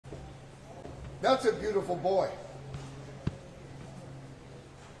That's a beautiful boy.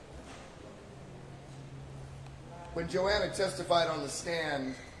 When Joanna testified on the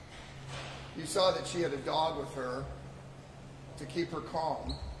stand, you saw that she had a dog with her to keep her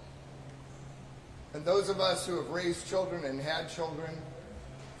calm. And those of us who have raised children and had children,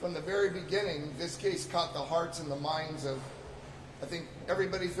 from the very beginning, this case caught the hearts and the minds of, I think,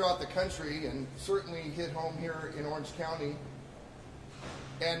 everybody throughout the country, and certainly hit home here in Orange County.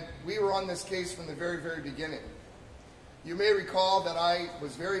 And we were on this case from the very, very beginning. You may recall that I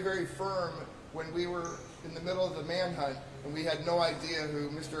was very, very firm when we were in the middle of the manhunt, and we had no idea who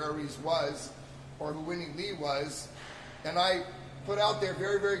Mr. Eriz was or who Winnie Lee was. And I put out there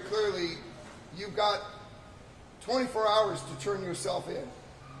very, very clearly, you've got 24 hours to turn yourself in.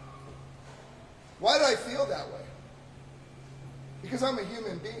 Why did I feel that way? Because I'm a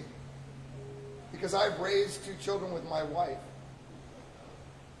human being. Because I've raised 2 children with my wife.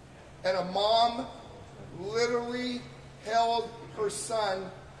 And a mom literally held her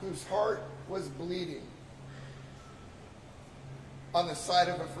son, whose heart was bleeding, on the side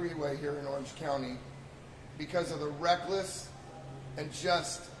of a freeway here in Orange County because of the reckless and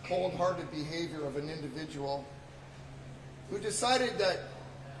just cold-hearted behavior of an individual who decided that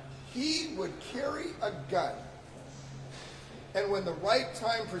he would carry a gun, and when the right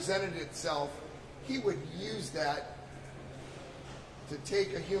time presented itself, he would use that to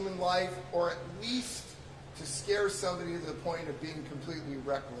take a human life, or at least to scare somebody to the point of being completely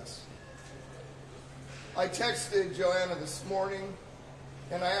reckless. I texted Joanna this morning,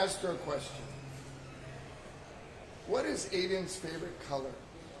 and I asked her a question. What is Aiden's favorite color?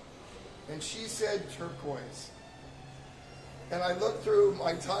 And she said turquoise. And I looked through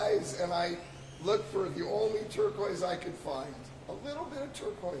my ties, and I looked for the only turquoise I could find. A little bit of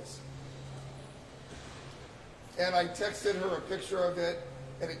turquoise. And I texted her a picture of it,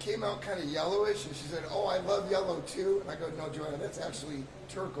 and it came out kind of yellowish, and she said, oh, I love yellow too. And I go, no, Joanna, that's actually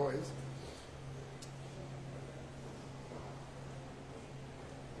turquoise.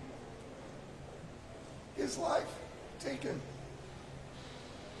 His life taken.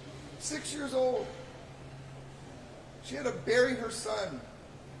 6 years old. She had to bury her son.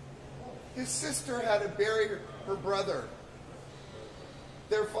 His sister had to bury her brother.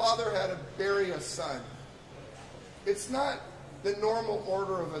 Their father had to bury a son. It's not the normal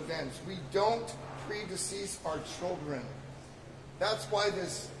order of events. We don't predecease our children. That's why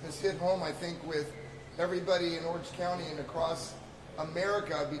this has hit home, I think, with everybody in Orange County and across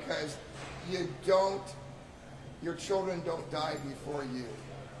America, because your children don't die before you.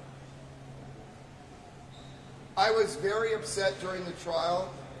 I was very upset during the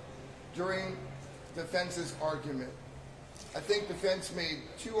trial, during defense's argument. I think defense made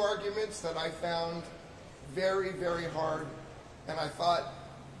 2 arguments that I found very, very hard, and I thought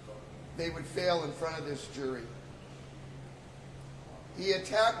they would fail in front of this jury. He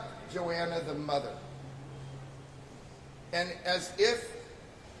attacked Joanna, the mother. And as if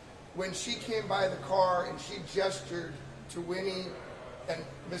when she came by the car and she gestured to Winnie and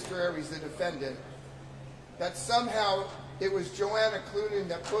Mr. Eriz, the defendant, that somehow it was Joanna Clunan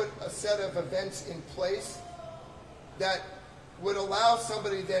that put a set of events in place that would allow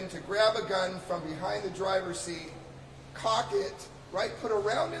somebody then to grab a gun from behind the driver's seat, cock it, right, put a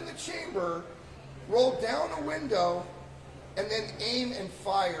round in the chamber, roll down a window, and then aim and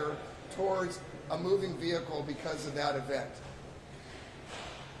fire towards a moving vehicle because of that event.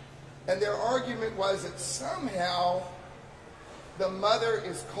 And their argument was that somehow the mother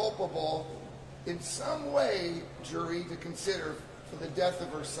is culpable in some way, jury, to consider for the death of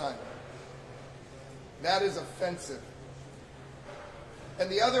her son. That is offensive. And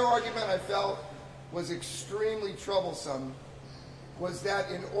the other argument I felt was extremely troublesome was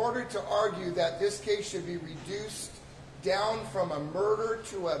that in order to argue that this case should be reduced down from a murder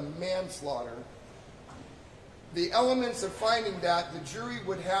to a manslaughter, the elements of finding that, the jury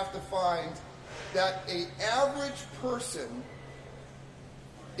would have to find that an average person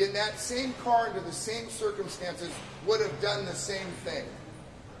in that same car under the same circumstances would have done the same thing.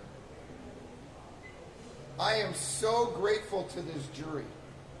 I am so grateful to this jury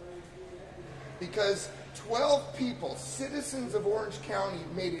because 12 people, citizens of Orange County,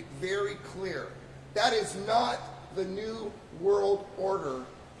 made it very clear that is not the new world order,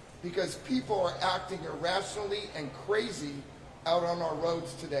 because people are acting irrationally and crazy out on our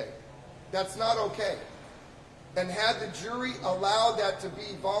roads today. That's not okay. And had the jury allowed that to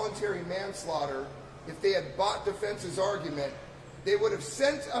be voluntary manslaughter, if they had bought defense's argument, they would have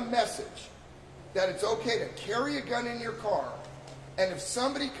sent a message that it's okay to carry a gun in your car, and if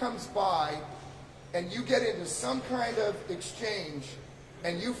somebody comes by and you get into some kind of exchange,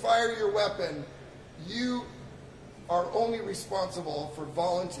 and you fire your weapon, you are only responsible for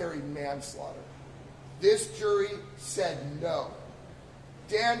voluntary manslaughter. This jury said no.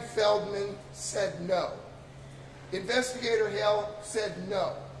 Dan Feldman said no. Investigator Hale said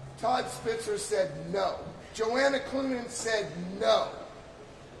no. Todd Spitzer said no. Joanna Clunan said no.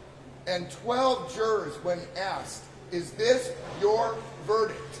 And 12 jurors, when asked, is this your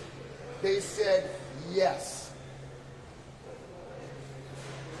verdict? They said yes.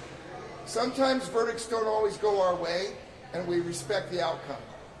 Sometimes verdicts don't always go our way, and we respect the outcome.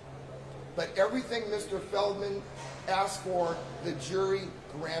 But everything Mr. Feldman asked for, the jury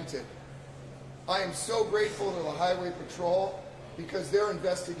granted. I am so grateful to the Highway Patrol because their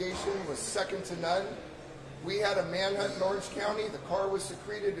investigation was second to none. We had a manhunt in Orange County. The car was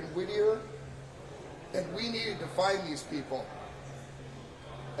secreted in Whittier, and we needed to find these people.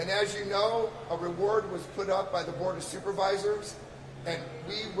 And as you know, a reward was put up by the Board of Supervisors, and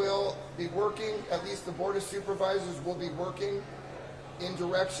we will be working, at least the Board of Supervisors will be working in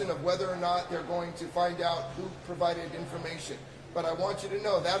direction of whether or not they're going to find out who provided information. But I want you to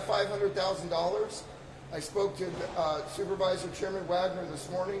know that $500,000, I spoke to Supervisor Chairman Wagner this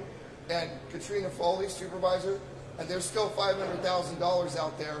morning and Katrina Foley, Supervisor, and there's still $500,000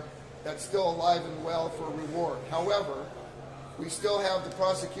 out there that's still alive and well for a reward. However, we still have the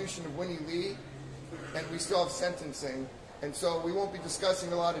prosecution of Winnie Lee, and we still have sentencing, and so we won't be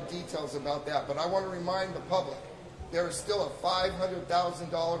discussing a lot of details about that. But I want to remind the public, there is still a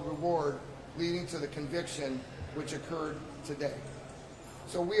 $500,000 reward leading to the conviction which occurred today.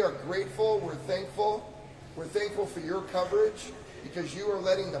 So we are grateful, we're thankful. We're thankful for your coverage because you are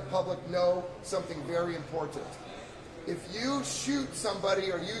letting the public know something very important. If you shoot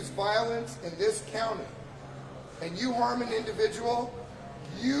somebody or use violence in this county and you harm an individual,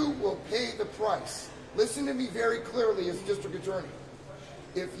 you will pay the price. Listen to me very clearly as district attorney.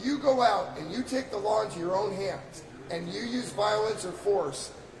 If you go out and you take the law into your own hands and you use violence or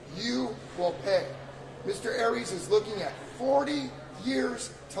force, you will pay. Mr. Eriz is looking at 40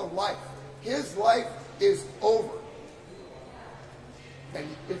 years to life. His life is over. And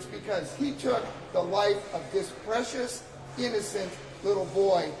it's because he took the life of this precious, innocent little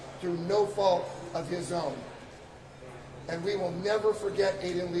boy through no fault of his own. And we will never forget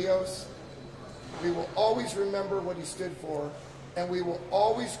Aiden Leos. We will always remember what he stood for, and we will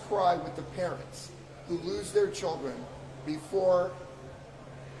always cry with the parents who lose their children before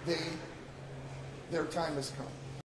their time has come.